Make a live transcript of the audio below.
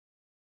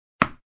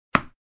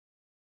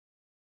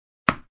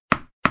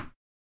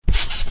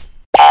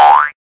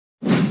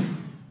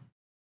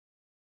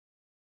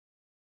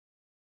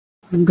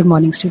Good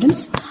morning,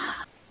 students.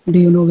 Do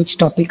you know which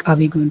topic are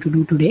we going to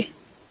do today?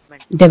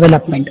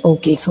 Development.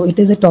 Okay, so it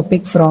is a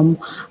topic from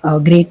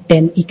Grade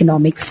 10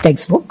 Economics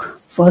textbook,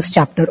 first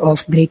chapter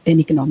of Grade 10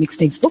 Economics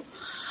textbook.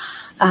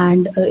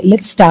 And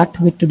let's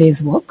start with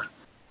today's work.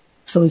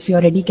 So if you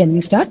are ready, can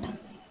we start?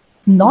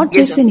 Not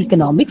Yes, just sir. in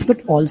economics,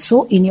 but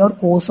also in your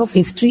course of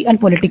history and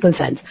political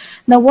science.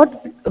 Now,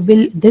 what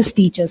will this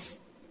teach us?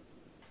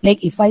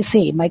 Like if I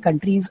say my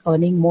country is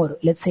earning more,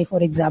 let's say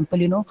for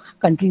example,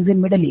 countries in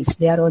Middle East,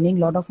 they are earning a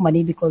lot of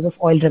money because of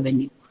oil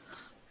revenue.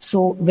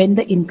 So when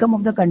the income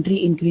of the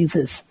country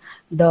increases,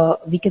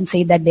 we can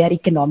say that they are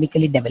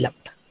economically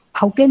developed.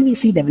 How can we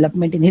see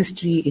development in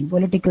history, in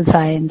political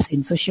science,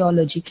 in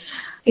sociology?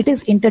 It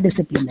is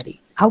interdisciplinary.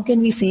 How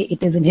can we say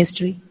it is in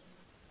history?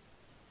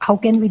 How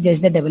can we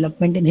judge the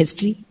development in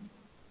history?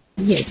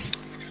 Yes,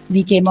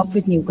 we came up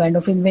with new kind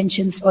of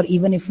inventions, or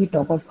even if we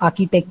talk of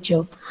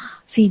architecture,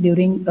 see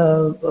during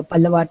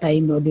Pallava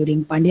time or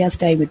during Pandya's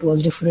time, it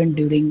was different.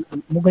 During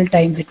Mughal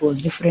times, it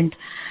was different.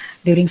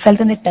 During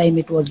Sultanate time,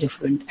 it was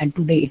different, and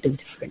today it is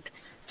different.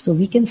 So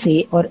we can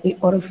say, or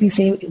if we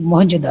say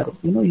Mohenjo-daro,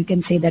 you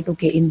can say that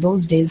okay, in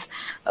those days,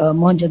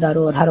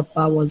 Mohenjo-daro or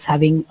Harappa was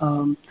having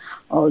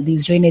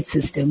these drainage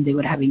system. They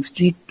were having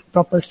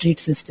proper street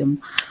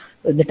system.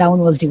 The town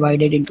was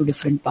divided into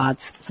different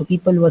parts, so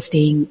people were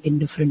staying in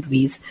different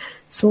ways.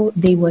 So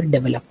they were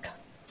developed.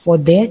 For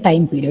their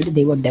time period,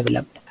 they were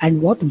developed.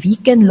 And what we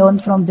can learn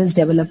from this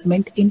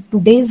development in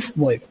today's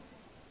world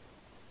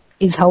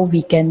is how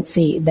we can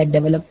say that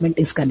development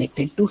is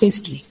connected to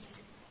history.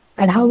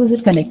 And how is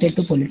it connected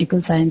to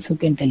political science? Who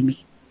can tell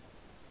me?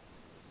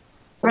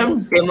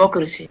 From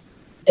democracy.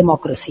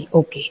 Democracy.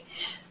 Okay.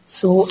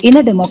 So in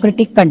a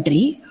democratic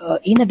country,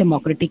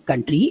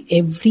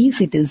 every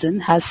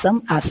citizen has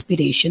some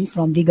aspiration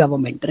from the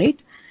government, right?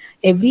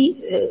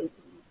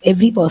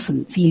 Every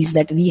person feels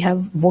that we have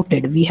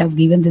voted, we have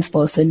given this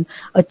person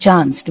a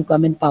chance to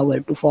come in power,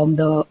 to form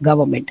the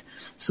government.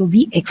 So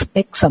we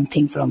expect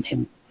something from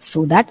him.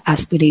 So that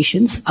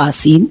aspirations are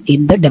seen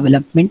in the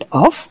development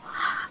of.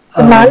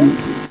 Ma'am,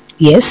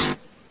 Yes.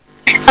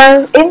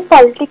 in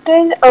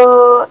political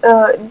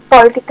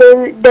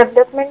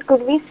development,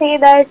 could we say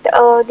that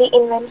the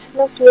invention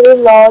of new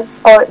laws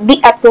or the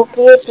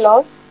appropriate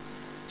laws?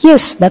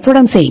 Yes, that's what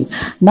I'm saying.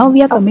 Now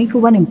we are coming to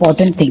one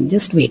important thing.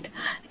 Just wait.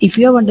 If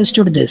you have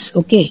understood this,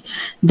 okay,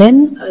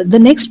 then the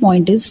next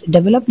point is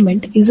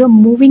development is a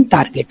moving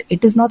target.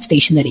 It is not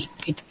stationary.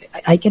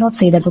 I cannot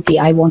say that, okay,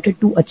 I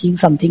wanted to achieve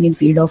something in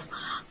field of,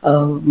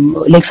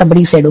 like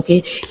somebody said,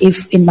 okay,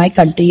 if in my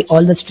country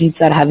all the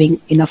streets are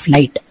having enough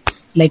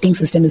lighting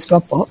system is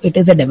proper, it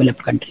is a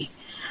developed country.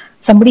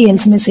 Somebody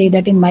else may say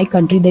that in my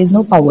country there is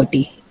no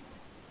poverty.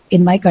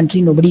 In my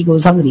country nobody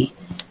goes hungry.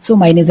 So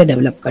mine is a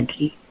developed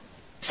country.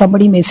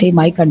 Somebody may say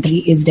my country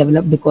is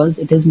developed because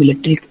it is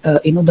military,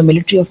 the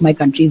military of my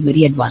country is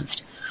very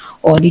advanced,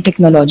 or the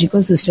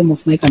technological system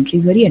of my country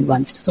is very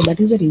advanced. So that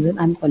is the reason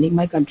I'm calling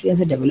my country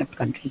as a developed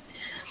country.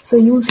 So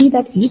you see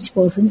that each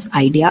person's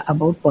idea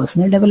about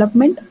personal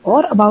development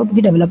or about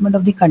the development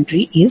of the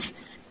country is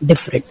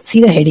different.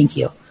 See the heading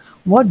here.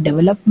 What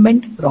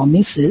development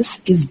promises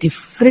is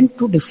different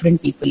to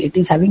different people. It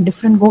is having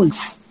different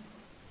goals.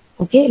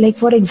 Okay, like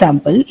for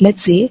example,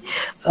 let's say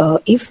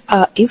if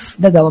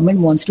the government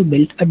wants to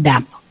build a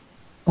dam,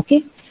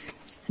 okay.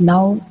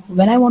 Now,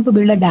 when I want to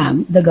build a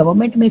dam, the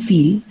government may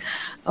feel,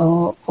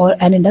 or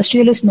an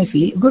industrialist may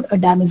feel, good, a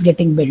dam is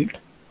getting built.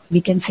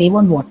 We can save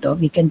on water,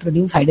 we can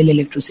produce hydel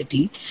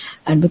electricity,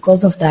 and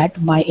because of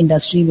that, my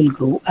industry will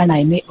grow and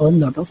I may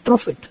earn a lot of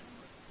profit.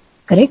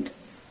 Correct?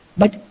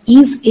 But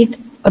is it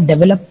a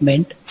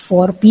development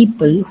for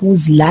people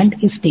whose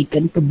land is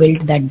taken to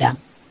build that dam?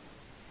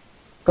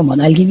 Come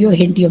on, I'll give you a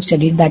hint. You have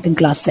studied that in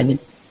class 7.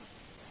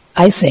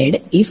 I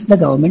said if the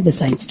government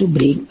decides to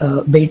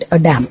build a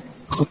dam,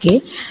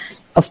 okay,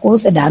 of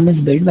course a dam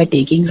is built by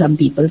taking some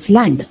people's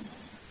land,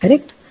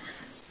 correct?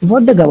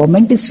 What the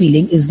government is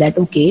feeling is that,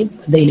 okay,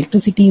 the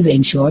electricity is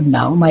ensured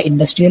now, my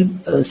industrial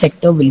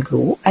sector will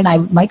grow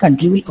and my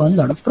country will earn a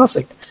lot of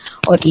profit.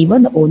 Or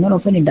even the owner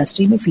of an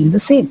industry may feel the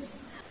same.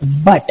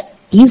 But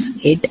is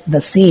it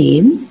the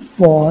same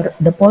for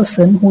the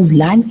person whose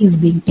land is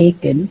being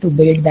taken to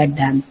build that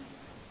dam?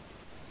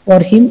 For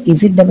him,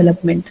 is it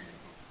development?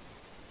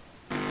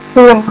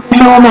 No,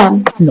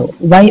 ma'am. No.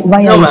 Why No,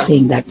 are you ma'am.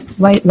 saying that?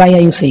 Why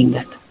are you saying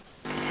that?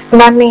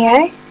 Ma'am, may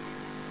I?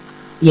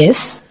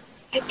 Yes.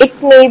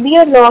 It may be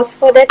a loss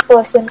for that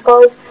person,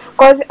 cause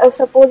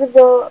suppose if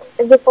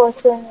the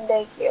person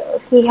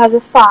he has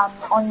a farm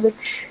on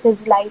which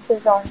his life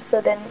is on, so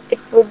then it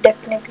would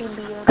definitely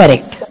be a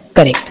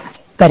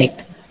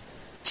Correct.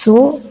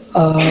 So,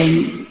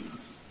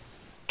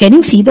 can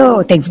you see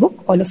the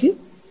textbook, all of you?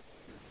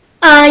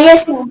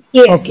 Yes, ma'am.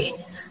 Yes. Okay.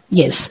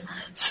 Yes.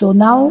 So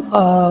now,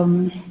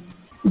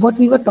 what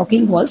we were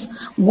talking was,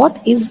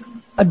 what is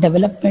a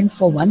development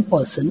for one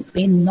person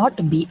may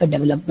not be a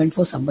development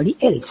for somebody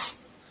else,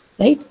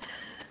 right?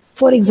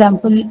 For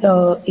example,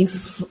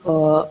 if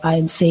I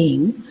am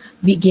saying,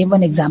 we gave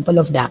an example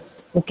of dam.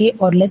 Okay,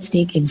 or let's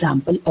take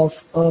example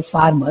of a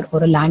farmer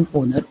or a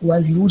landowner who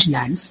has huge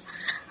lands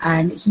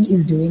and he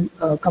is doing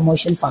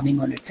commercial farming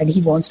on it and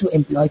he wants to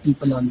employ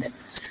people on them.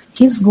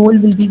 His goal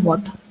will be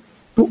what?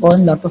 To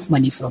earn lot of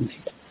money from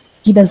it.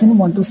 He doesn't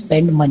want to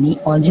spend money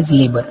on his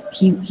labor.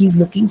 He's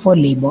looking for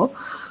labor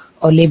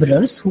or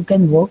laborers who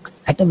can work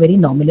at a very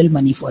nominal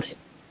money for him.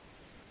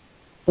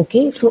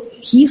 Okay, so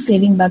he's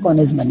saving back on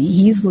his money.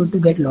 He is going to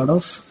get a lot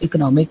of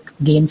economic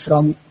gain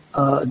from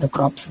the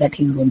crops that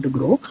he's going to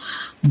grow.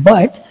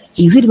 But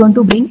is it going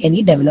to bring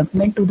any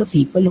development to the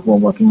people who are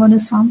working on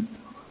his farm?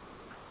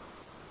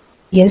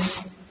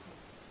 Yes.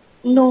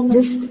 No, ma'am.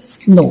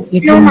 Just no,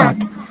 it No, will ma'am.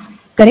 not.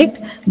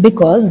 Correct?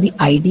 Because the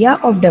idea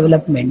of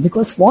development,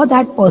 because for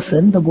that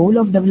person, the goal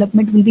of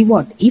development will be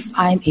what? If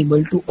I am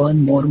able to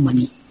earn more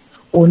money,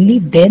 only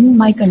then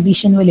my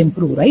condition will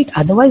improve, right?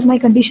 Otherwise, my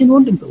condition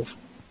won't improve.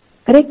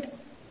 Correct?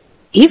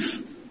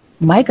 If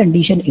my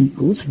condition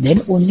improves, then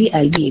only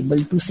I'll be able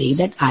to say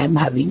that I am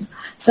having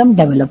some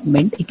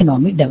development,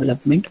 economic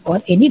development,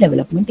 or any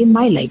development in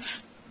my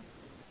life.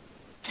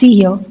 See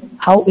here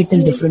how it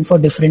is different for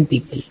different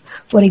people.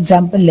 For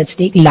example, let's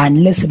take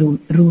landless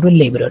rural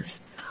laborers.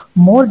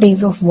 More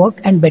days of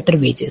work and better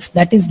wages.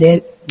 That is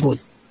their goal.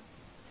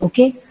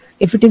 Okay?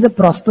 If it is a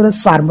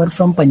prosperous farmer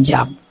from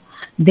Punjab,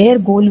 their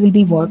goal will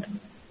be what?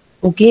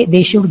 Okay,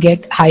 they should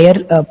get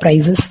higher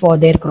prices for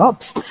their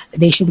crops.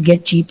 They should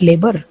get cheap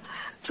labor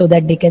so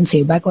that they can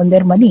save back on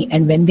their money.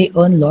 And when they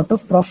earn lot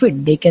of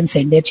profit, they can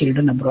send their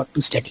children abroad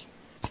to study.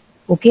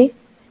 Okay?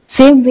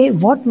 Same way,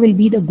 what will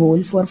be the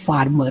goal for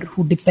farmer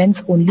who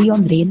depends only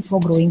on rain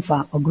for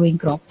growing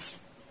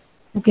crops?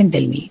 Who can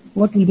tell me?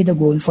 What will be the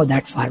goal for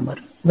that farmer?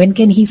 When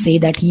can he say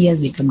that he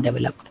has become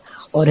developed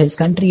or his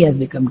country has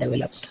become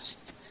developed?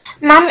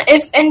 Ma'am,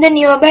 if in the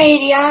nearby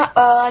area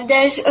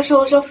there is a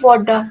source of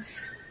water,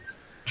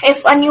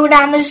 if a new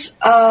dam is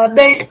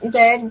built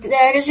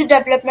there is a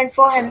development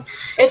for him.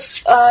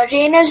 If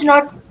rain is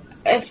not,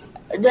 if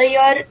the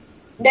year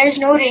there is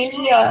no rain,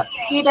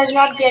 he does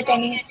not get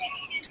any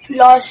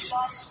loss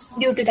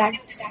due to that.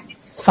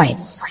 Fine.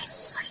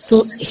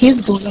 So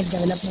his goal of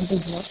development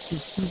is what?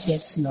 If he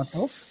gets lot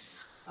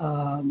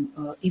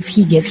of, if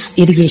he gets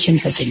irrigation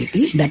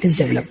facility, that is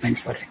development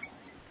for him.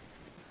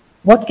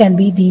 What can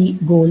be the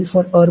goal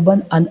for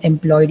urban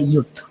unemployed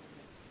youth?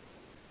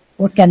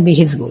 What can be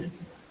his goal?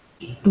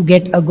 To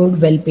get a good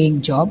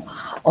well-paying job,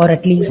 or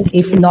at least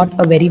if not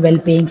a very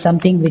well-paying,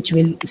 something which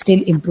will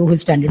still improve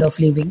his standard of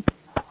living,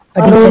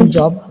 a decent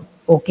job.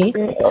 Okay.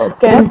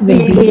 What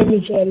will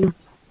be,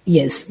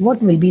 yes,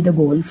 what will be the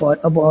goal for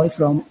a boy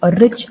from a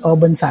rich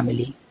urban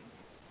family?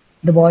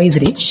 The boy is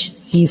rich,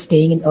 he is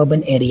staying in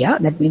urban area,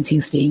 that means he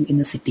is staying in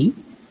the city.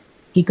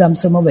 He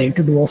comes from a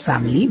well-to-do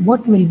family.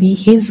 What will be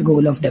his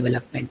goal of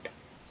development?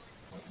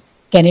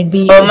 Can it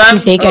be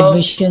to take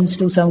admissions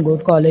to some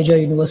good college or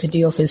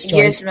university of his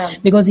choice? Yes, ma'am.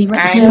 Because even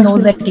he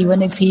knows that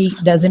even if he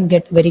doesn't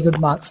get very good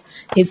marks,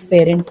 his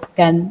parent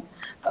can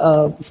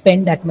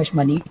spend that much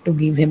money to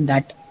give him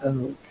that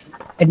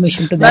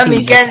admission to that Ma'am, he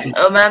university.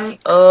 can,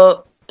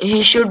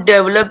 he should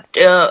develop.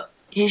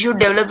 He should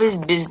develop his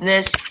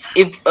business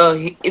if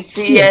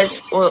he Yes.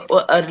 has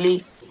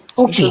early.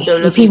 Okay,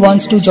 if he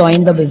wants to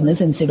join the business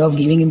instead of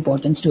giving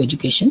importance to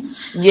education,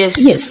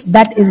 Yes.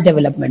 that is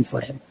development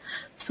for him.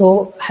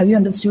 So, have you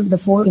understood the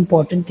 4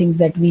 important things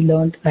that we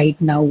learned right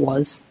now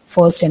was,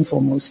 first and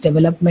foremost,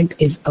 development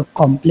is a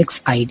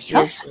complex idea.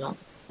 Yes, ma'am.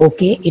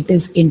 Okay, it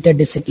is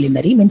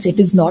interdisciplinary, means it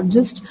is not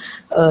just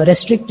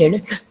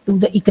restricted to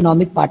the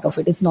economic part of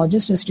it. It's not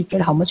just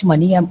restricted how much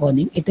money I'm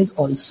earning. It is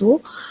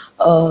also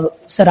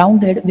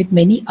surrounded with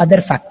many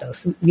other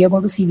factors. We are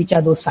going to see which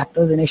are those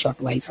factors in a short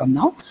while from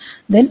now.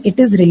 Then it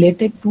is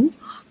related to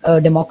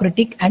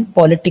democratic and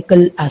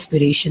political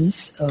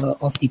aspirations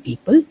of the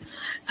people.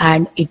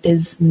 And it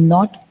is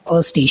not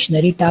a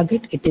stationary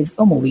target, it is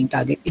a moving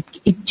target.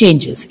 It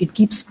changes, it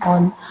keeps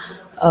on,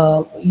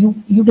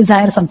 you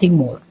desire something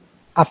more.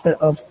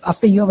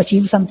 After you have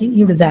achieved something,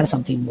 you desire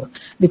something more,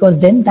 because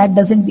then that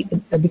doesn't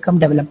become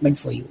development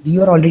for you.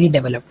 You are already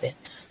developed there,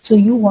 so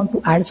you want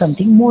to add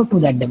something more to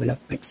that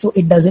development. So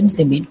it doesn't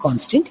remain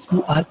constant.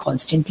 You are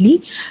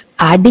constantly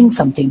adding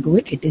something to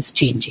it. It is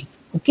changing.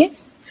 Okay.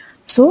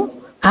 So,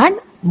 and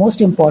most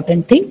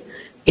important thing,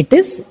 it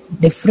is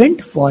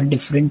different for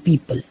different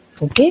people.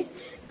 Okay.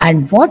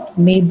 And what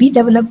may be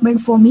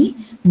development for me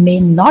may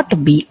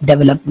not be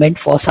development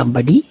for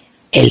somebody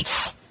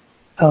else.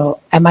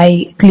 Am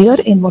I clear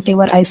in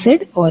whatever I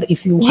said? Or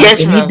if you have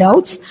Yes, any ma'am.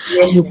 doubts,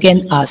 Yes. you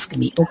can ask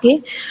me.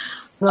 Okay.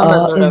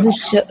 No,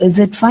 Is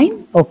it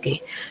fine?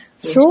 Okay.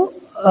 So,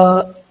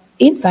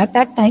 in fact,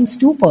 at times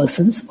 2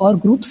 persons or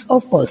groups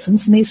of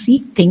persons may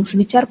seek things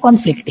which are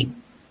conflicting.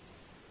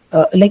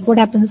 Like what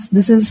happens,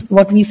 this is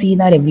what we see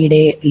in our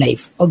everyday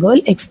life. A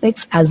girl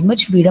expects as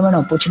much freedom and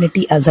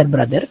opportunity as her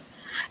brother,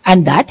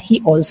 and that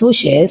he also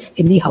shares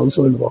in the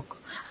household work.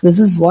 This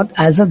is what,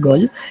 as a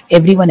girl,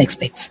 everyone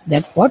expects.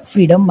 That what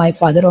freedom my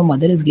father or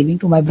mother is giving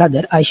to my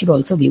brother, I should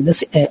also give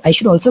the. I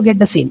should also get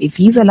the same. If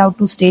he's allowed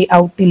to stay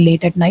out till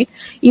late at night,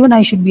 even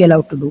I should be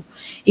allowed to do.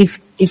 If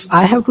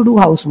I have to do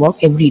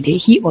housework every day,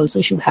 he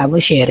also should have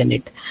a share in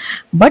it.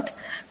 But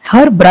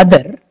her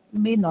brother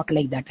may not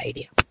like that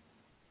idea.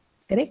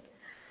 Correct?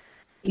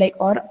 Like,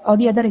 or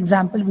the other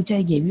example which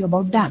I gave you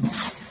about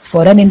dams.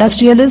 For an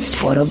industrialist,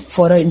 for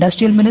an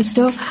industrial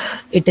minister,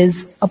 it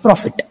is a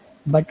profit.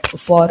 But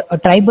for a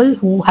tribal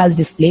who has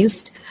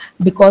displaced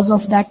because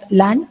of that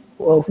land,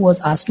 who was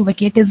asked to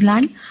vacate his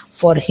land,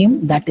 for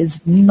him that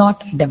is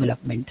not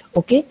development.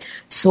 Okay,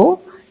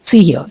 so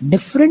see here,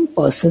 different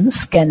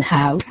persons can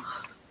have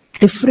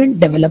different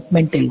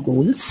developmental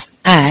goals,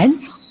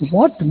 and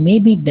what may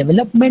be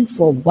development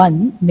for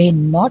one may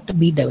not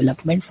be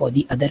development for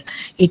the other.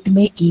 It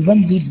may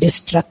even be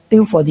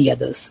destructive for the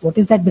others. What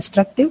is that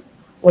destructive?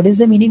 What is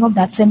the meaning of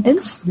that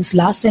sentence? This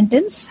last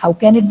sentence, how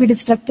can it be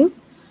destructive?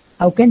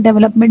 How can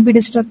development be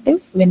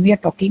destructive? When we are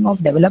talking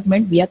of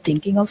development, we are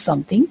thinking of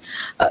something.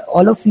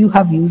 All of you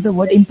have used the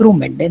word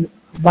improvement. Then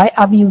why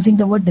are we using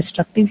the word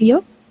destructive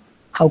here?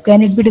 How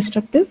can it be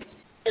destructive?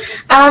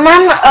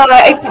 Ma'am,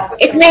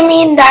 it may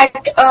mean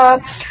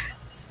that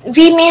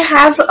we may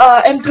have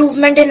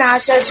improvement in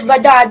ourselves,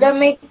 but the other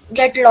may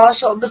get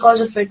lost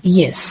because of it.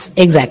 Yes,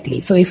 exactly.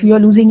 So if you are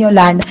losing your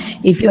land,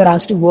 if you are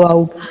asked to go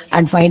out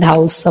and find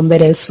house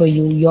somewhere else for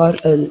you,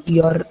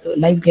 your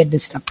life gets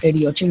disrupted,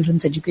 your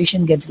children's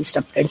education gets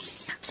disrupted.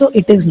 So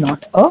it is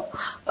not a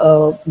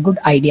good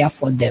idea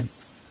for them.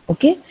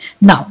 Okay.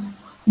 Now,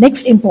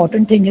 next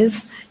important thing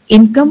is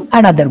income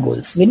and other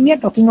goals. When we are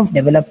talking of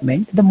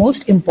development, the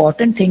most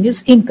important thing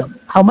is income.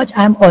 How much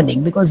I am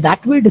earning, because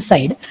that will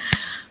decide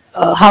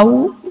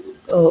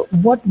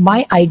what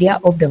my idea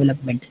of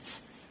development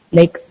is.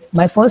 Like,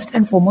 my first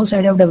and foremost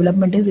idea of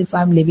development is, if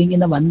I'm living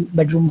in a one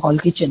bedroom hall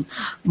kitchen,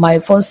 my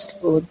first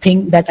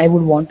thing that I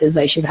would want is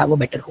I should have a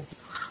better home.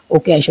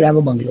 Okay, I should have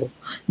a bungalow.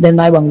 Then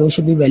my bungalow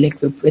should be well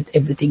equipped with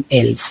everything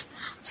else.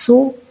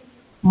 So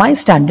my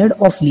standard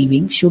of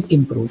living should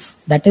improve.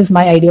 That is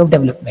my idea of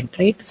development,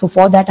 right? So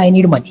for that I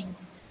need money.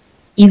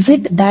 Is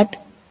it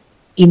that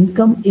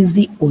income is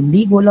the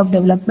only goal of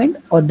development,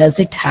 or does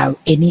it have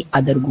any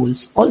other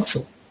goals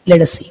also?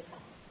 Let us see.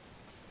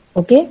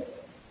 Okay.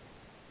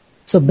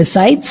 So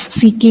besides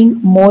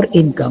seeking more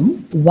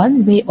income,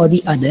 one way or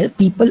the other,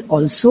 people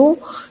also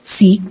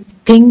seek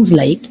things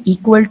like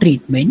equal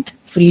treatment,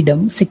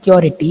 freedom,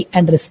 security,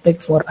 and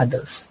respect for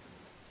others.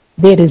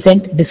 They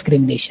resent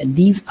discrimination.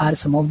 These are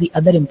some of the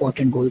other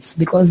important goals,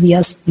 because we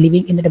are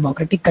living in a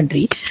democratic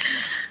country.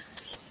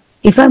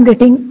 If I'm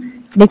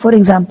getting, like for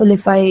example,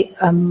 if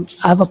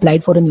I've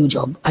applied for a new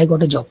job, I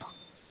got a job.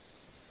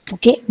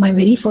 Okay, my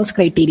very first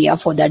criteria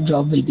for that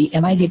job will be,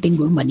 am I getting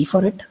good money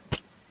for it?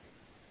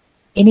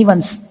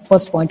 Anyone's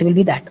first point will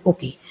be that,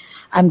 okay,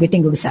 I'm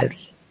getting good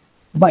salary.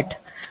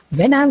 But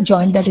when I've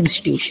joined that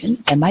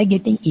institution, am I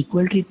getting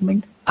equal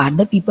treatment? Are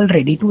the people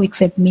ready to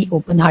accept me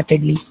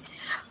open-heartedly?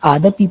 Are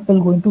the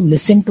people going to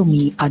listen to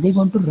me? Are they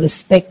going to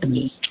respect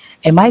me?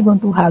 Am I going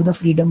to have the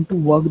freedom to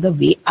work the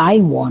way I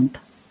want?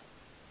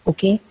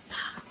 Okay,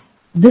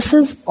 this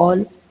is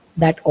all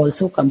that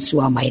also comes to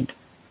our mind.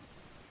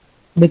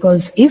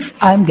 Because if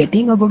I'm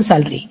getting a good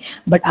salary,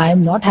 but I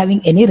am not having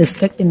any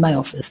respect in my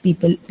office,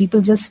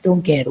 people just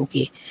don't care.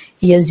 Okay,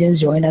 he has just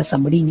joined as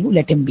somebody new,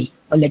 let him be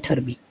or let her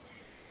be.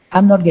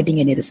 I'm not getting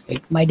any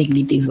respect. My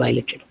dignity is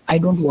violated. I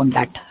don't want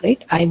that,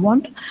 right? I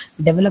want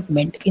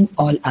development in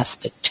all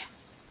aspects.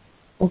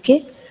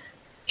 Okay,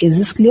 is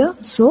this clear?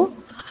 So,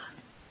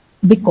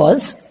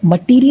 because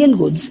material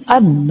goods are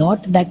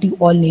not that you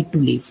all need to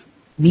live.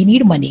 We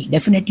need money.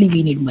 Definitely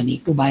we need money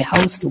to buy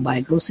house, to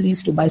buy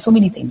groceries, to buy so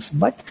many things.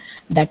 But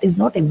that is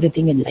not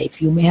everything in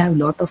life. You may have a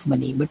lot of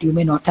money, but you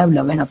may not have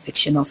love and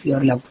affection of your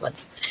loved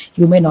ones.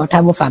 You may not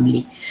have a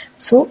family.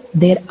 So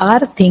there are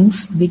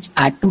things which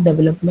add to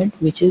development,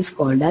 which is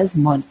called as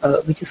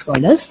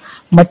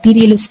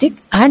materialistic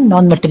and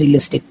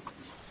non-materialistic.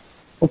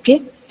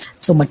 Okay.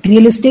 So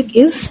materialistic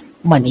is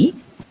money.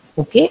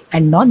 Okay.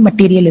 And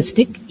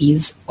non-materialistic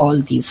is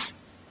all these: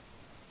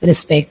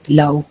 respect,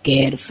 love,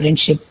 care,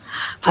 friendship.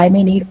 I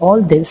may need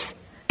all this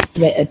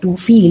to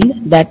feel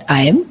that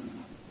I am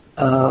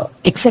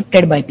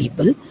accepted by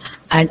people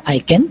and I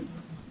can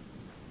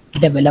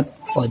develop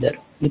further,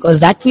 because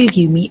that will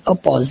give me a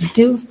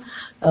positive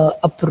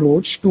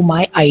approach to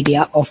my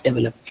idea of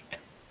development.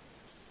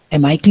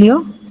 Am I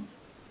clear?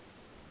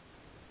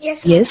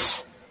 Yes.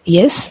 Yes.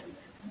 Yes.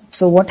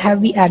 So what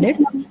have we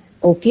added?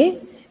 Okay,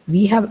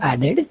 we have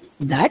added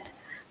that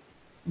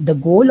the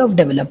goal of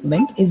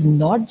development is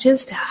not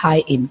just high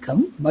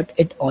income, but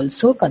it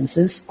also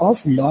consists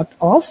of lot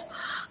of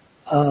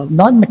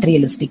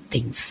non-materialistic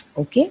things.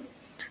 Okay,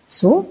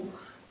 so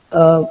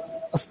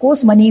of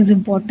course money is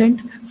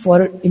important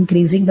for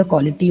increasing the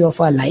quality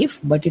of our life,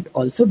 but it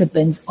also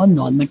depends on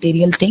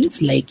non-material things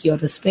like your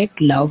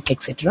respect, love,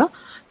 etc.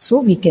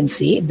 So we can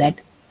say that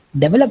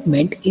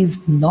development is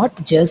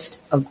not just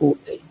a goal,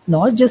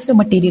 not just a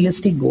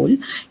materialistic goal.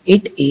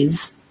 It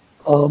is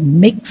a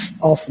mix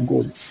of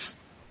goals.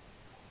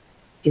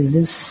 Is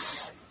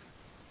this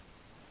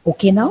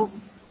okay now?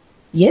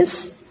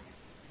 Yes?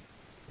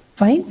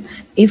 Fine.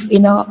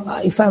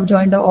 If I've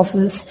joined the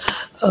office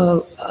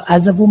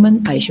as a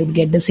woman, I should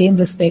get the same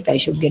respect, I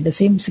should get the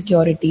same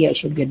security, I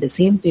should get the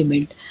same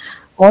payment.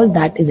 All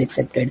that is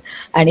accepted.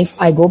 And if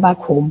I go back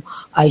home,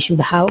 I should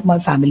have my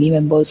family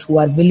members who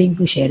are willing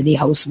to share the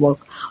housework.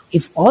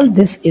 If all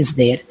this is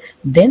there,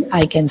 then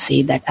I can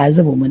say that as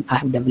a woman I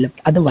have developed.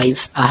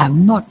 Otherwise, I have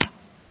not.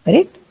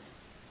 Correct?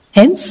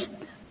 Hence,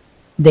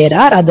 there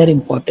are other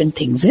important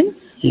things in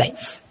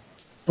life.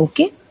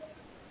 Okay?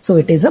 So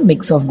it is a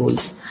mix of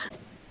goals.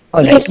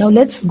 All right, now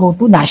let's go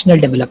to national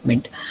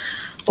development.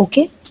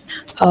 Okay,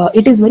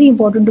 it is very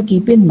important to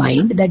keep in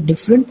mind that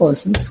different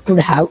persons could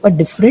have a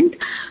different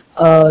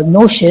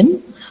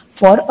notion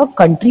for a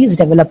country's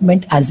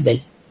development as well.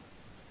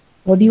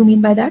 What do you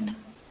mean by that?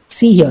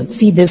 See here,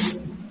 see this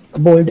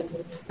bold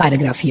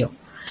paragraph here.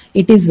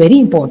 It is very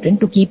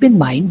important to keep in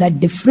mind that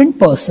different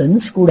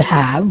persons could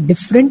have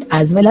different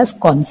as well as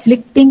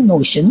conflicting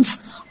notions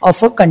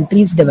of a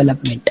country's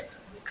development.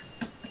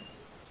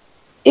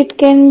 It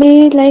can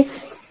be like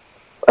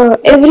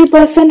every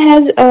person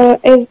has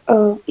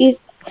a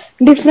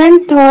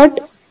different thought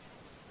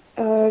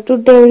to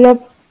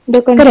develop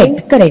the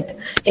country. Correct.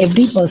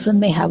 Every person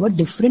may have a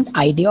different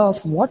idea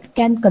of what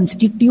can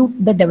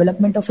constitute the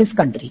development of his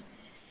country.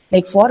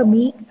 Like for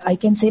me, I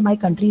can say my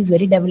country is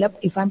very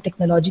developed if I'm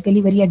technologically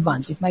very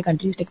advanced. If my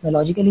country is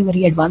technologically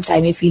very advanced, I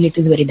may feel it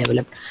is very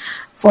developed.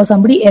 For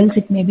somebody else,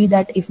 it may be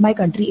that if my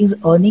country is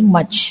earning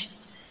much,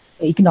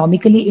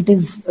 economically it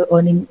is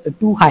earning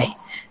too high,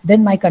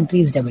 then my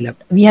country is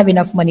developed. We have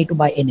enough money to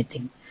buy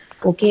anything.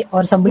 Okay,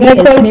 or somebody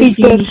else may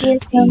feel,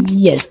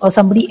 yes, or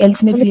somebody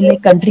else may feel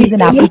like countries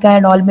in Africa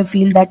and all may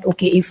feel that,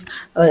 okay, if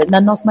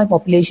none of my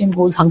population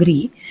goes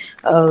hungry,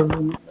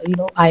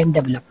 I am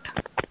developed.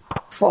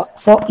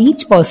 For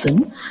each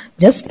person,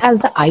 just as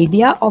the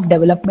idea of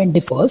development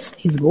differs,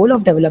 his goal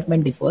of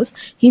development differs,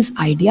 his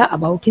idea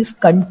about his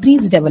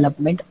country's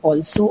development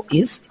also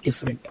is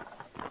different.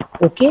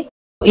 Okay?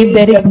 If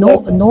there is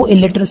no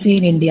illiteracy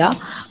in India,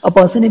 a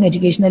person in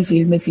educational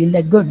field may feel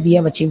that good, we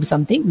have achieved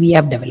something, we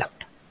have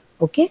developed.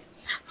 Okay,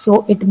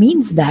 so it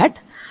means that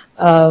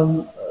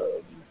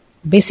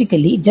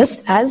basically,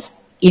 just as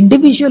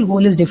individual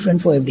goal is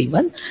different for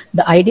everyone,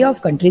 the idea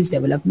of country's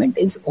development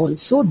is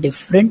also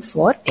different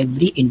for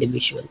every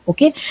individual.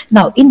 Okay,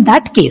 now in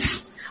that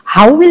case,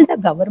 how will the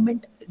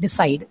government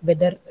decide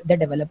whether the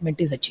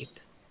development is achieved?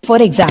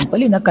 For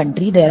example, in a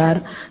country, there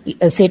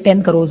are, say,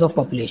 10 crores of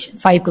population,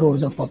 5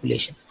 crores of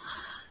population.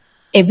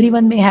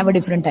 Everyone may have a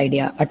different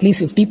idea. At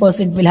least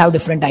 50% will have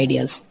different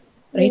ideas,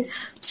 right?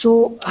 Yes.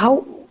 So,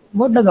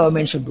 what the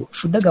government should do?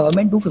 Should the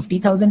government do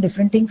 50,000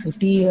 different things,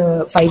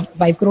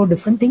 5 crore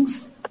different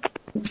things?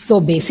 So,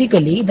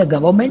 basically, the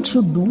government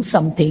should do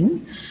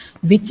something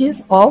which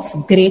is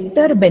of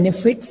greater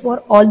benefit for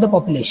all the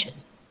population.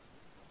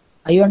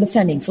 Are you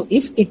understanding? So,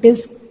 if it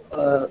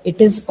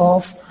is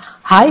of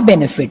high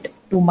benefit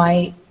to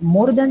my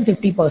more than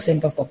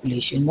 50% of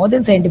population, more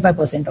than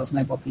 75% of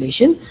my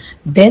population,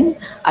 then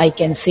I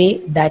can say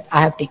that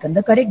I have taken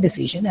the correct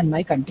decision and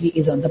my country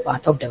is on the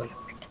path of development.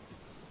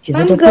 Is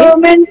it okay?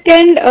 Government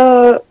can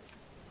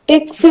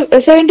take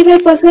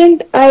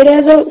 75%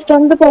 ideas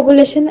from the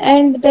population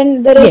and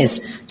then the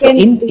rest. Yes. So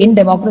in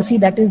democracy,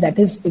 that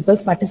is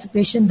people's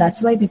participation.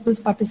 That's why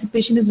people's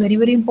participation is very,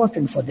 very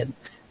important for them.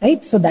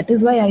 Right? So that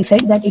is why I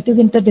said that it is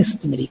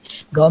interdisciplinary.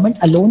 Government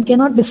alone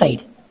cannot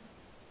decide.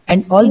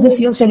 And all this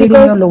you have studied in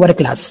your lower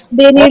class.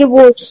 They need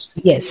votes.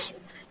 Yes.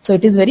 So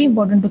it is very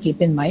important to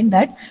keep in mind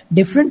that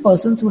different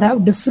persons would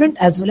have different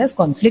as well as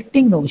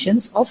conflicting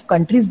notions of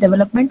country's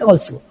development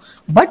also.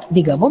 But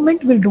the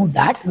government will do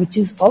that which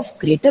is of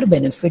greater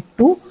benefit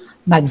to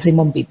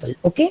maximum people.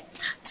 Okay.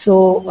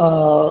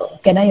 So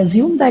can I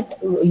assume that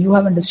you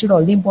have understood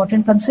all the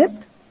important concept?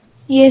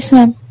 Yes,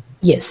 ma'am.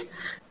 Yes.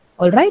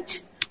 All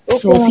right. Okay,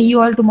 so see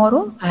you all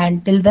tomorrow,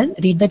 and till then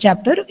read the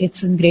chapter.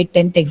 It's in grade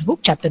 10 textbook,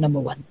 chapter number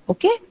 1.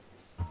 Okay.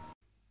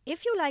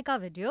 If you like our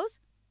videos,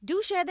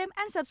 do share them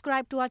and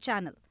subscribe to our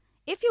channel.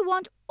 If you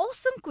want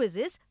awesome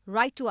quizzes,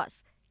 write to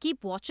us.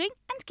 Keep watching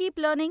and keep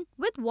learning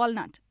with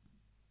Walnut.